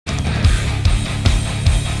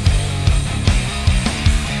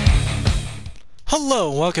Hello,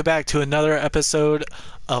 and welcome back to another episode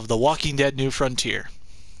of The Walking Dead New Frontier.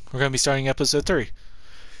 We're going to be starting episode 3.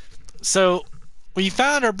 So, we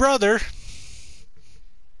found our brother.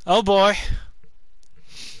 Oh boy.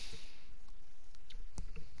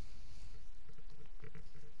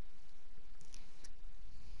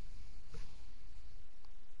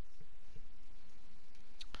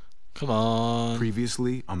 Come on.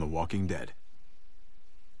 Previously on The Walking Dead.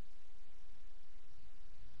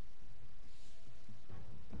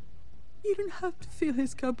 You don't have to fill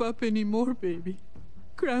his cup up anymore, baby.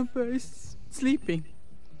 Grandpa is sleeping.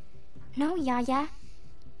 No, Yaya.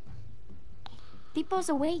 Pipo's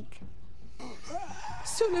awake.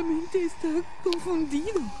 Solamente está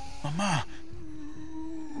confundido. Mamá!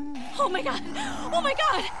 Oh my god! Oh my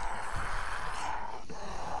god!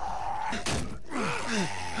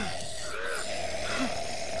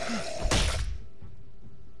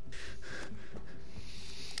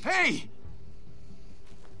 Hey!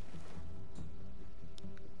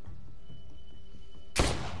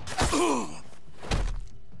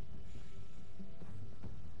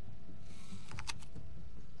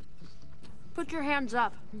 Put your hands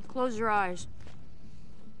up and close your eyes.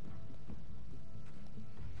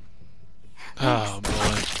 Oh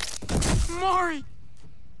boy. Mari!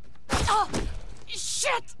 Oh,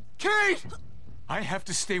 shit! Kate! I have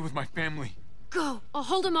to stay with my family. Go. I'll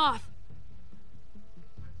hold him off.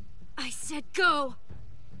 I said go.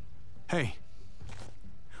 Hey.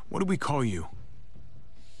 What do we call you?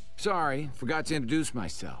 Sorry, forgot to introduce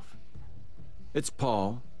myself. It's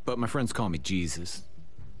Paul, but my friends call me Jesus.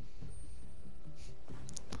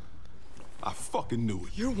 I fucking knew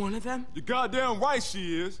it. You're one of them? You're goddamn right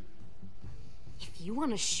she is. If you want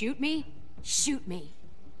to shoot me, shoot me.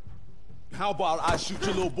 How about I shoot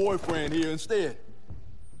your little boyfriend here instead?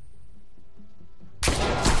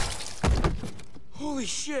 Holy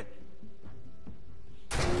shit.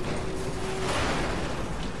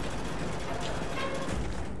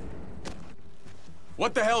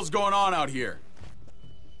 What the hell's going on out here?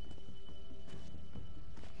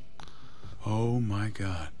 Oh my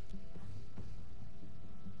god.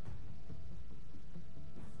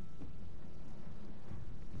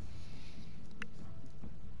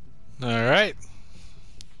 Alright.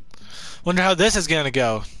 Wonder how this is going to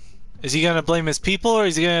go. Is he going to blame his people or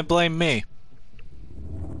is he going to blame me?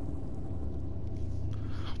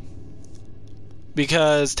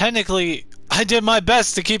 Because technically, I did my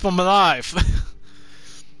best to keep him alive.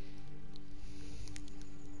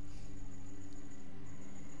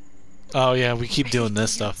 Oh yeah, we keep doing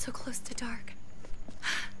this stuff. So close to dark.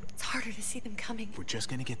 It's harder to see them coming. We're just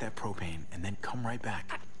gonna get that propane and then come right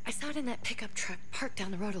back. I saw it in that pickup truck parked down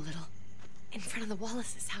the road a little, in front of the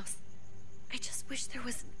Wallace's house. I just wish there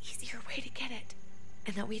was an easier way to get it,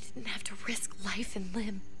 and that we didn't have to risk life and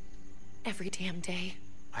limb every damn day.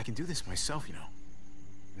 I can do this myself, you know.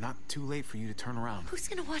 Not too late for you to turn around. Who's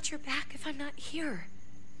gonna watch your back if I'm not here?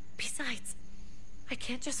 Besides, I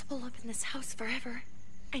can't just hole up in this house forever.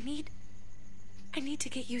 I need to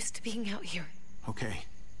get used to being out here. Okay.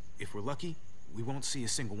 If we're lucky, we won't see a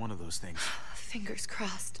single one of those things. Fingers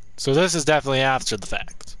crossed. So this is definitely after the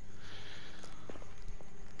fact.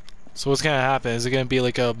 So what's gonna happen? Is it gonna be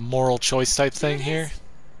like a moral choice type thing here?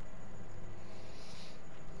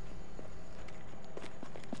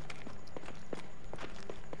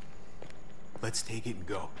 Let's take it and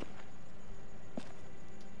go.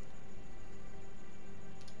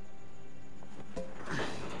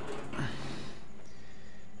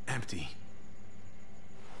 Empty.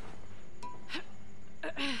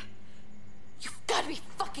 You've got to be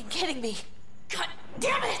fucking kidding me! God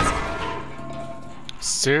damn it!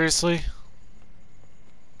 Seriously?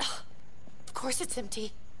 Of course it's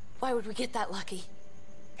empty. Why would we get that lucky?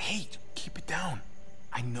 Hey, keep it down.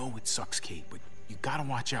 I know it sucks, Kate, but you gotta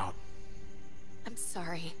watch out. I'm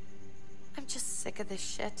sorry. I'm just sick of this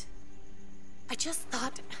shit. I just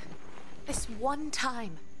thought, this one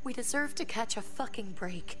time, we deserve to catch a fucking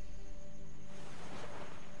break.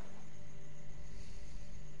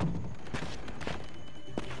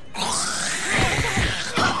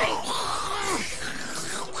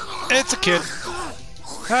 It's a kid.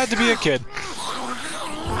 Had to be a kid.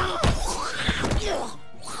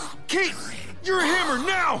 Kate! You're a hammer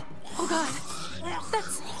now! Oh god.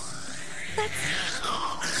 That's...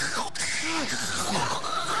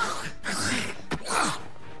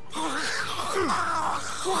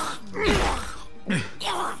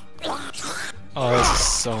 Oh, this is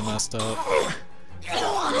so messed up.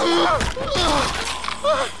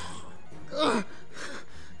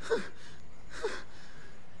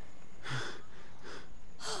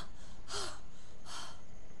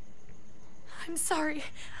 I'm sorry.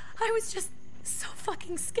 I was just so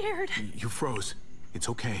fucking scared. You froze. It's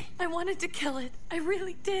okay. I wanted to kill it. I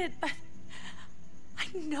really did, but I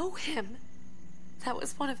know him. That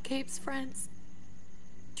was one of Gabe's friends.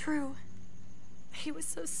 Drew. He was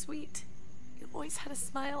so sweet. He always had a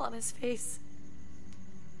smile on his face.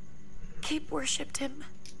 Gabe worshipped him.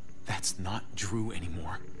 That's not Drew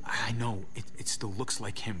anymore. I know, it still looks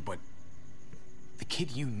like him, but the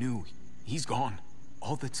kid you knew, he's gone.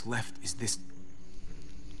 All that's left is this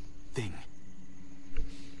thing.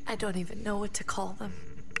 I don't even know what to call them.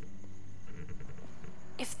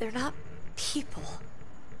 If they're not people,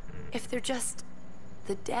 if they're just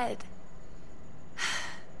the dead.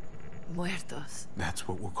 Muertos. That's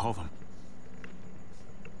what we'll call them.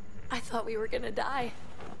 I thought we were gonna die.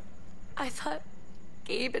 I thought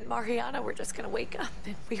Gabe and Mariana were just gonna wake up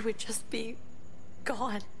and we would just be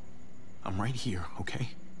gone. I'm right here, okay?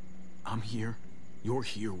 I'm here. You're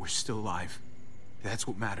here. We're still alive. That's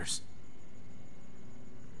what matters.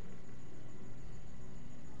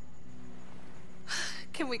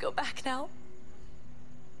 Can we go back now?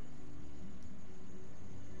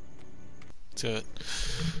 To it.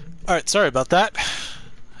 Alright, sorry about that.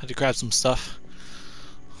 Had to grab some stuff.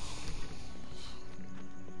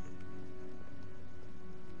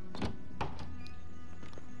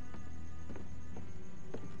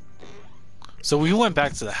 So we went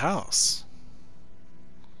back to the house.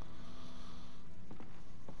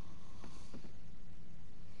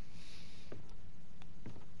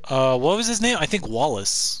 What was his name? I think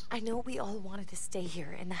Wallace. I know we all wanted to stay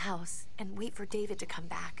here in the house and wait for David to come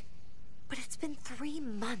back. But it's been 3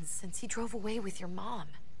 months since he drove away with your mom.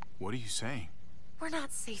 What are you saying? We're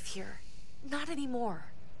not safe here. Not anymore.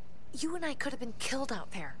 You and I could have been killed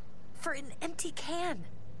out there. For an empty can.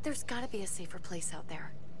 There's gotta be a safer place out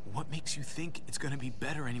there. What makes you think it's gonna be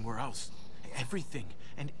better anywhere else? Everything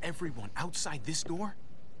and everyone outside this door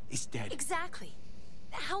is dead. Exactly.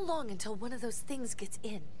 How long until one of those things gets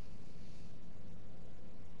in?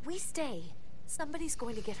 We stay, somebody's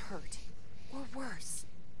going to get hurt. Or worse.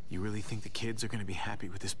 You really think the kids are gonna be happy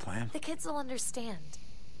with this plan? The kids will understand.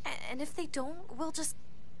 And if they don't, we'll just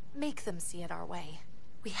make them see it our way.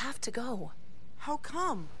 We have to go. How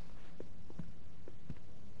come?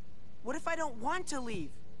 What if I don't want to leave?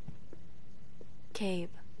 Gabe.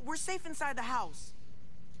 We're safe inside the house.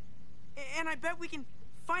 And I bet we can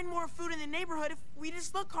find more food in the neighborhood if we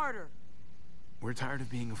just look harder. We're tired of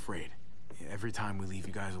being afraid. Every time we leave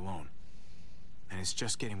you guys alone. And it's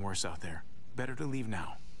just getting worse out there. Better to leave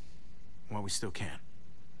now. While we still can.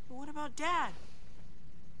 But what about Dad?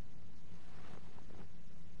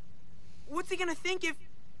 What's he gonna think if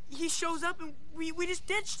he shows up and we just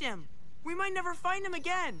ditched him? We might never find him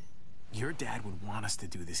again. Your dad would want us to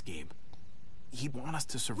do this, Gabe. He'd want us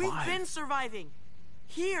to survive. We've been surviving.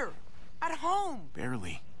 Here. At home.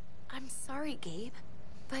 Barely. I'm sorry, Gabe.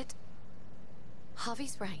 But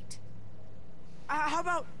Javi's right. How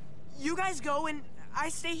about you guys go and I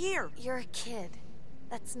stay here? You're a kid.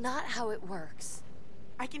 That's not how it works.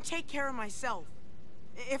 I can take care of myself.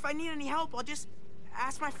 If I need any help, I'll just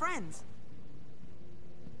ask my friends.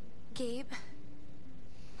 Gabe,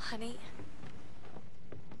 honey.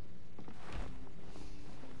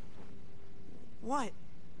 What?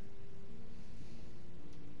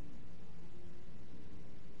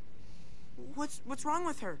 What's wrong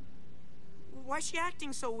with her? Why's she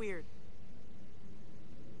acting so weird?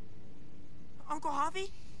 Uncle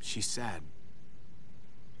Javi? She's sad.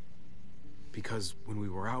 Because when we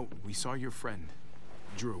were out, we saw your friend,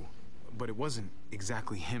 Drew. But it wasn't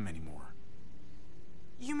exactly him anymore.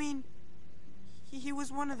 You mean he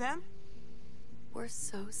was one of them? We're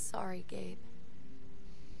so sorry, Gabe.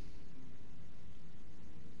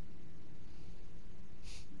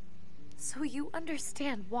 So you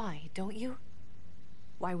understand why, don't you?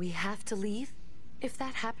 Why we have to leave? If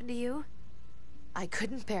that happened to you, I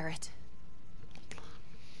couldn't bear it.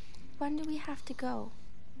 When do we have to go?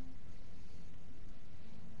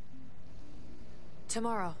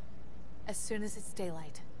 Tomorrow, as soon as it's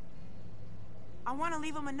daylight. I want to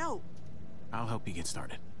leave him a note. I'll help you get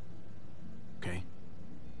started. Okay?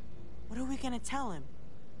 What are we gonna tell him?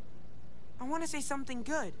 I want to say something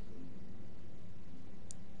good.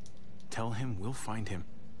 Tell him we'll find him.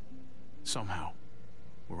 Somehow.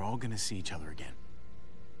 We're all gonna see each other again.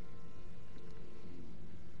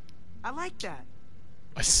 I like that.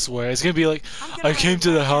 I swear, it's gonna be like, gonna I came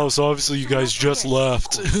to the house, obviously you guys just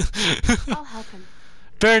left. I'll help him.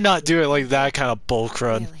 Better not do it like that kind of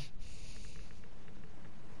bullcrud. Really.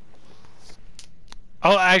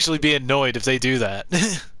 I'll actually be annoyed if they do that.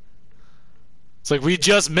 It's like, we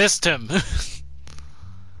just missed him.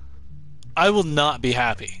 I will not be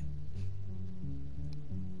happy.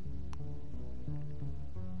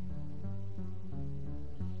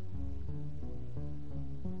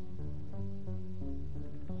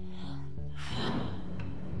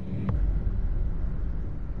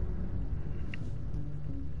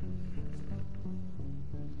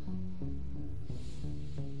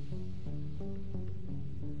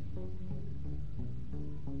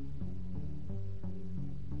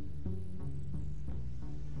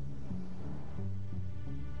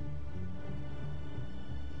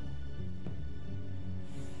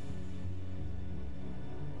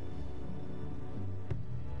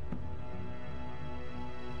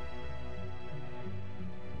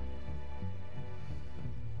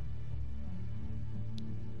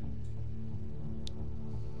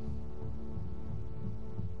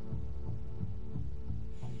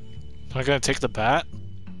 Am I gonna take the bat?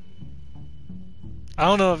 I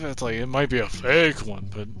don't know if it's like, it might be a fake one,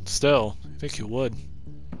 but still, I think you would.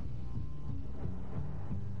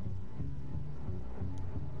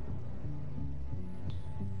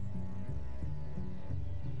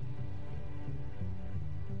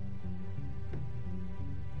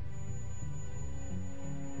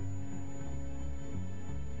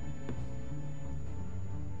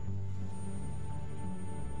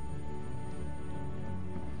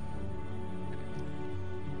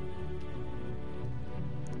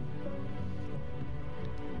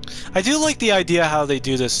 I do like the idea how they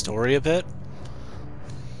do this story a bit,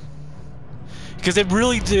 because it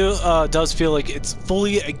really does feel like it's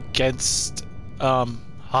fully against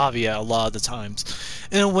Javier a lot of the times.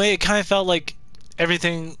 In a way, it kind of felt like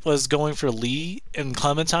everything was going for Lee and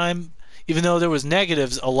Clementine, even though there was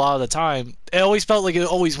negatives a lot of the time. It always felt like it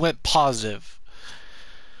always went positive,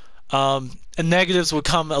 and negatives would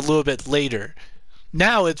come a little bit later.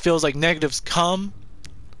 Now it feels like negatives come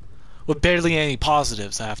with barely any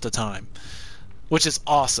positives half the time, which is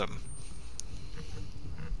awesome.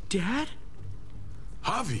 Dad?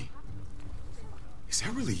 Javi, is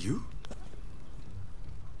that really you?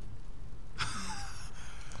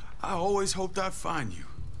 I always hoped I'd find you.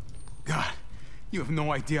 God, you have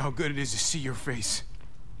no idea how good it is to see your face.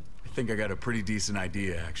 I think I got a pretty decent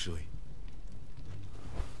idea, actually.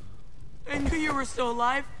 I knew you were still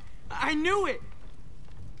alive. I knew it.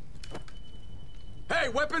 Hey,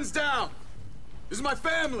 weapons down! This is my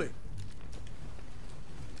family!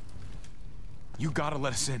 You gotta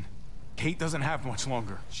let us in. Kate doesn't have much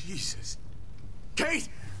longer. Jesus. Kate!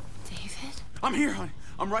 David? I'm here, honey.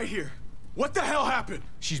 I'm right here. What the hell happened?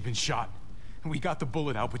 She's been shot. We got the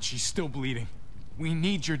bullet out, but she's still bleeding. We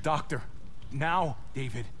need your doctor. Now,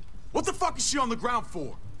 David. What the fuck is she on the ground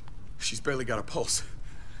for? She's barely got a pulse.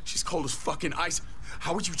 She's cold as fucking ice.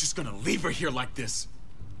 How are you just gonna leave her here like this?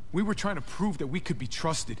 We were trying to prove that we could be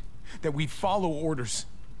trusted, that we'd follow orders.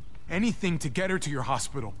 Anything to get her to your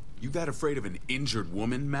hospital. You that afraid of an injured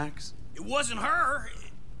woman, Max? It wasn't her.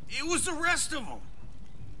 It was the rest of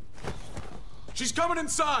them. She's coming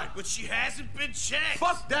inside. But she hasn't been checked.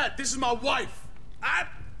 Fuck that. This is my wife. I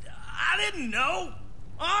didn't know.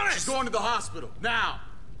 Honest. She's going to the hospital. Now.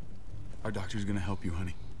 Our doctor's gonna help you,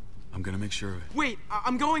 honey. I'm gonna make sure of it. Wait,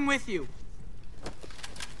 I'm going with you.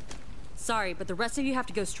 Sorry, but the rest of you have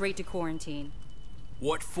to go straight to quarantine.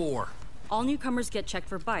 What for? All newcomers get checked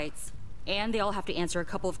for bites, and they all have to answer a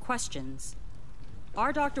couple of questions.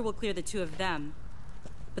 Our doctor will clear the two of them,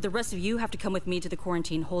 but the rest of you have to come with me to the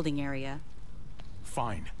quarantine holding area.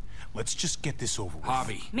 Fine. Let's just get this over with.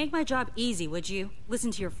 Javi. Make my job easy, would you?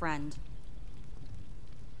 Listen to your friend.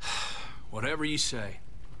 Whatever you say.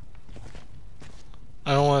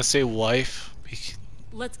 I don't want to say wife,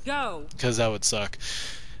 Let's go. because that would suck.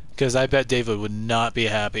 Because I bet David would not be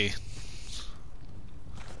happy.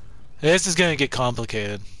 This is gonna get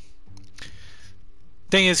complicated.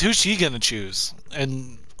 Thing is, who's she gonna choose?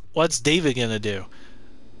 And what's David gonna do?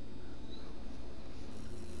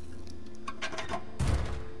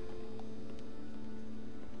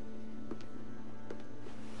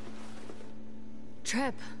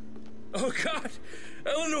 Trip. Oh, God.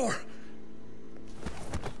 Eleanor!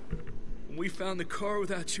 When we found the car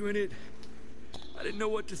without you in it, I didn't know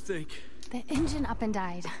what to think. The engine up and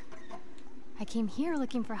died. I came here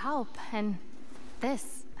looking for help, and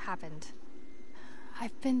this happened.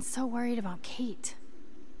 I've been so worried about Kate.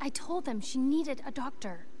 I told them she needed a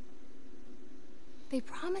doctor. They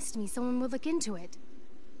promised me someone would look into it.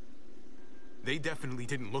 They definitely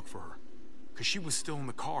didn't look for her, because she was still in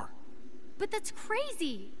the car. But that's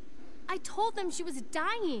crazy! I told them she was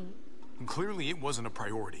dying. And clearly it wasn't a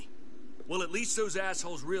priority. Well, at least those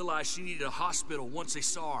assholes realized she needed a hospital once they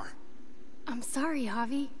saw her. I'm sorry,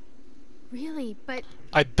 Javi. Really, but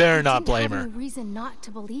I better not blame didn't her. have any reason not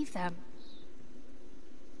to believe them.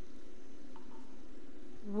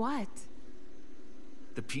 What?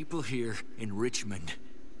 The people here in Richmond,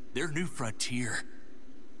 they're New Frontier.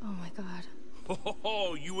 Oh my God.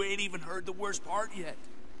 Oh, you ain't even heard the worst part yet.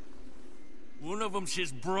 One of them's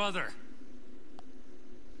his brother.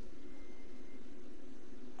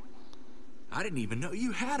 I didn't even know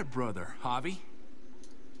you had a brother, Javi.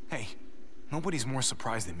 Hey, nobody's more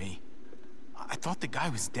surprised than me. I thought the guy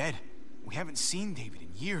was dead. We haven't seen David in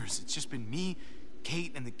years. It's just been me,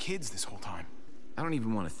 Kate, and the kids this whole time. I don't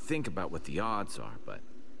even want to think about what the odds are, but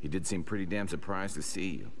he did seem pretty damn surprised to see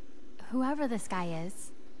you. Whoever this guy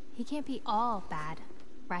is, he can't be all bad,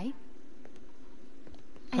 right?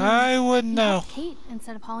 I wouldn't he know. helped Kate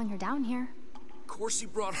instead of hauling her down here. Of course he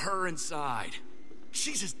brought her inside.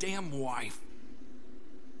 She's his damn wife.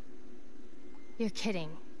 You're kidding.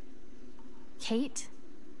 Kate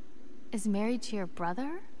is married to your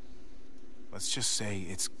brother? Let's just say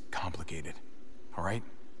it's complicated, all right?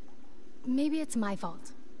 Maybe it's my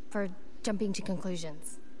fault for jumping to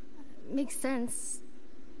conclusions. Makes sense.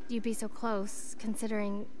 You'd be so close,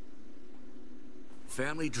 considering...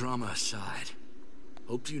 Family drama aside,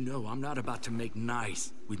 hope you know I'm not about to make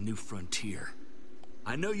nice with New Frontier.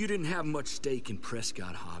 I know you didn't have much stake in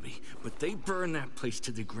Prescott Hobby, but they burned that place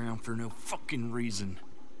to the ground for no fucking reason.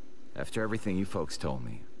 After everything you folks told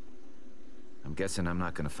me, I'm guessing I'm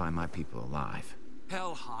not gonna find my people alive.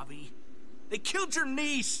 Hell, Hobby. They killed your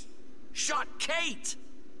niece! Shot Kate!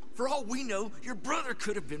 For all we know, your brother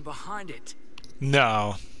could have been behind it.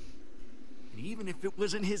 No. And even if it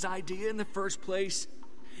wasn't his idea in the first place,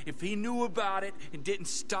 if he knew about it and didn't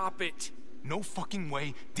stop it... No fucking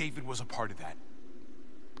way David was a part of that.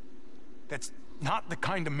 That's not the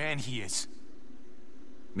kind of man he is.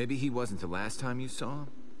 Maybe he wasn't the last time you saw him,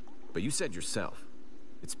 but you said yourself,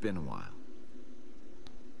 it's been a while.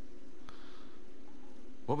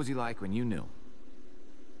 What was he like when you knew?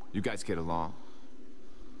 You guys get along?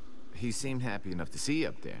 He seemed happy enough to see you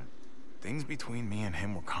up there. Things between me and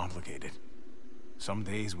him were complicated. Some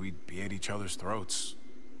days we'd be at each other's throats.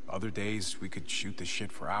 Other days we could shoot the shit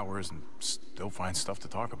for hours and still find stuff to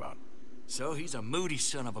talk about. So he's a moody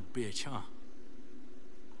son of a bitch, huh?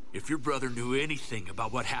 If your brother knew anything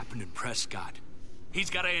about what happened in Prescott, he's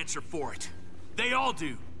got to answer for it. They all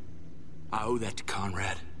do. I owe that to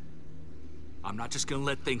Conrad. I'm not just gonna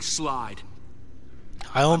let things slide.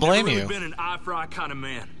 I don't blame I've you. never really been an eye-for-eye kind of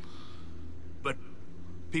man. But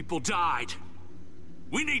people died.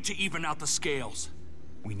 We need to even out the scales.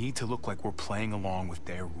 We need to look like we're playing along with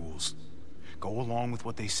their rules. Go along with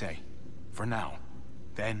what they say. For now.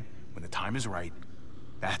 Then, when the time is right,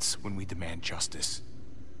 that's when we demand justice.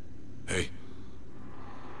 Hey.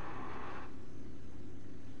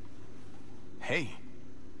 Hey.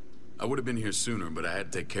 I would have been here sooner, but I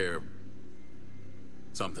had to take care of...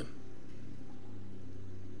 something.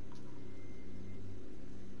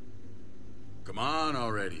 Come on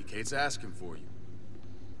already. Kate's asking for you.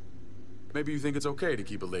 Maybe you think it's okay to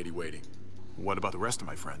keep a lady waiting. What about the rest of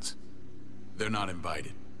my friends? They're not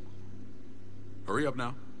invited. Hurry up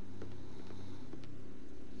now.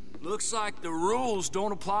 Looks like the rules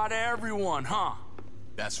don't apply to everyone, huh?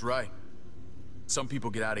 That's right. Some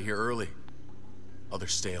people get out of here early.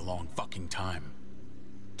 Others stay a long fucking time.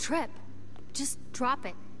 Trip, just drop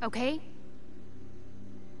it, okay?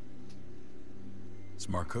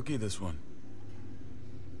 Smart cookie, this one.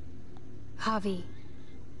 Javi,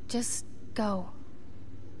 just go.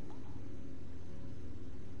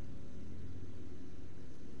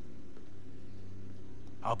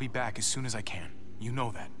 I'll be back as soon as I can. You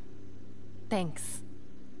know that. Thanks.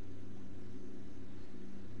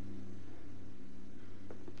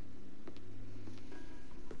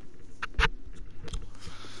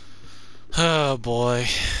 Oh boy.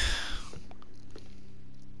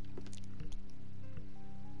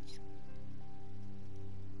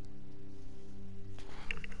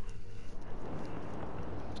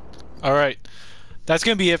 Alright. That's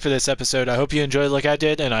going to be it for this episode. I hope you enjoyed like I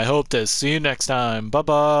did, and I hope to see you next time.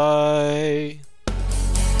 Bye-bye.